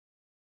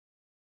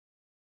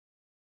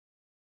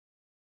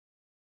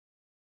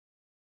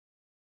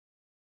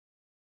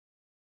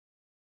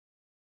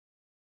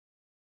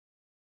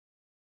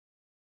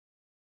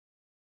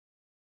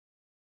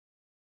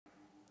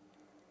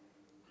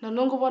Na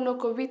nungu wano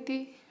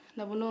kowiti,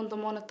 na wano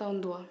ndomona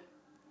taundua.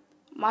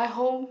 My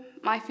home,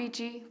 my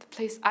Fiji, the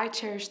place I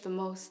cherish the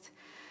most.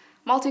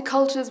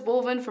 Multicultures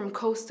woven from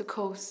coast to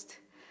coast,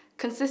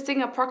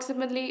 consisting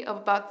approximately of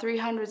about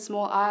 300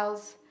 small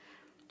isles,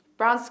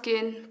 brown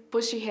skin,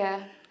 bushy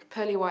hair,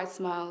 pearly white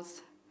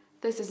smiles.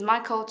 This is my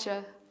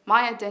culture,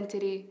 my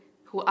identity,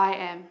 who I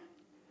am.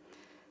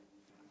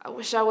 I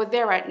wish I were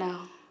there right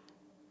now.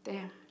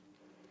 Damn.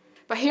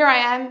 But here I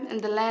am in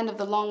the land of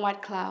the long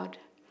white cloud,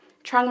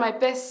 trying my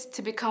best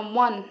to become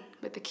one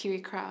with the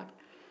Kiwi crowd.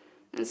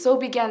 And so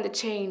began the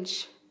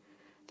change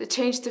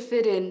to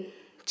fit in,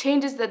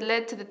 changes that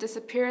led to the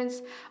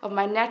disappearance of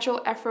my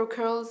natural afro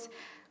curls,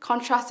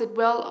 contrasted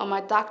well on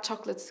my dark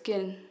chocolate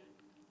skin.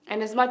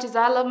 And as much as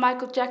I love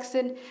Michael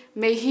Jackson,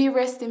 may he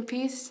rest in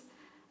peace,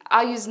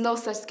 I use no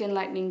such skin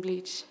lightening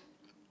bleach.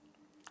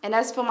 And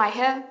as for my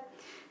hair,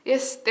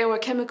 yes, there were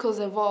chemicals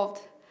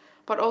involved,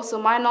 but also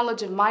my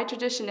knowledge of my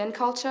tradition and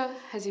culture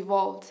has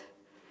evolved.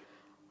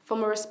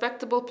 From a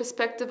respectable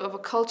perspective of a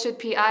cultured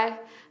PI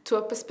to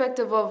a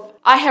perspective of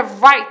I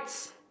have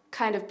rights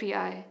kind of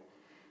PI.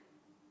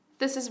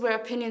 This is where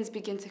opinions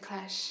begin to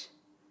clash.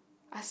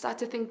 I start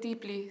to think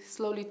deeply,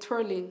 slowly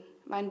twirling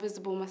my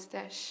invisible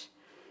mustache.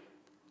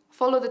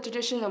 Follow the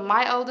tradition of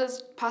my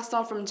elders passed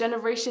on from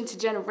generation to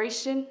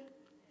generation,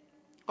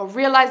 or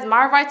realize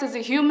my rights as a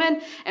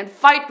human and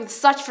fight with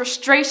such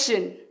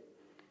frustration.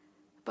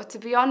 But to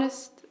be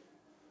honest,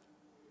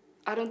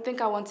 I don't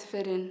think I want to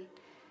fit in.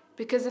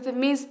 Because if it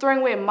means throwing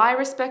away my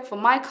respect for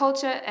my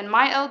culture and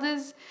my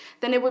elders,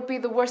 then it would be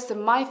the worst of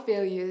my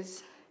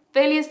failures.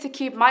 Failures to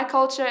keep my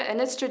culture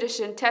and its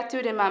tradition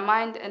tattooed in my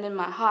mind and in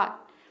my heart.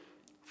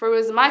 For it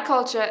was my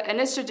culture and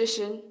its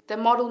tradition that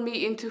modeled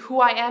me into who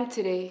I am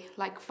today,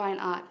 like fine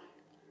art.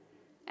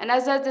 And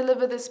as I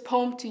deliver this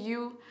poem to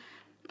you,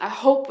 I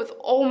hope with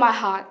all my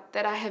heart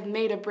that I have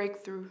made a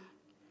breakthrough.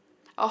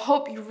 I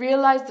hope you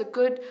realize the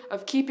good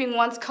of keeping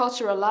one's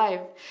culture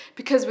alive,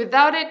 because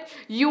without it,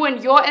 you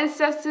and your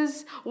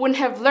ancestors wouldn't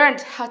have learned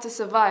how to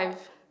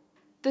survive.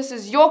 This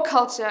is your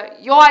culture,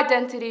 your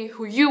identity,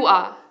 who you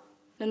are.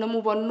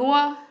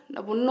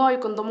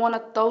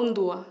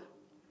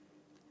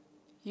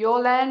 Your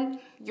land,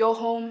 your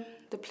home,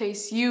 the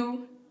place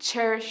you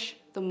cherish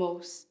the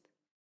most.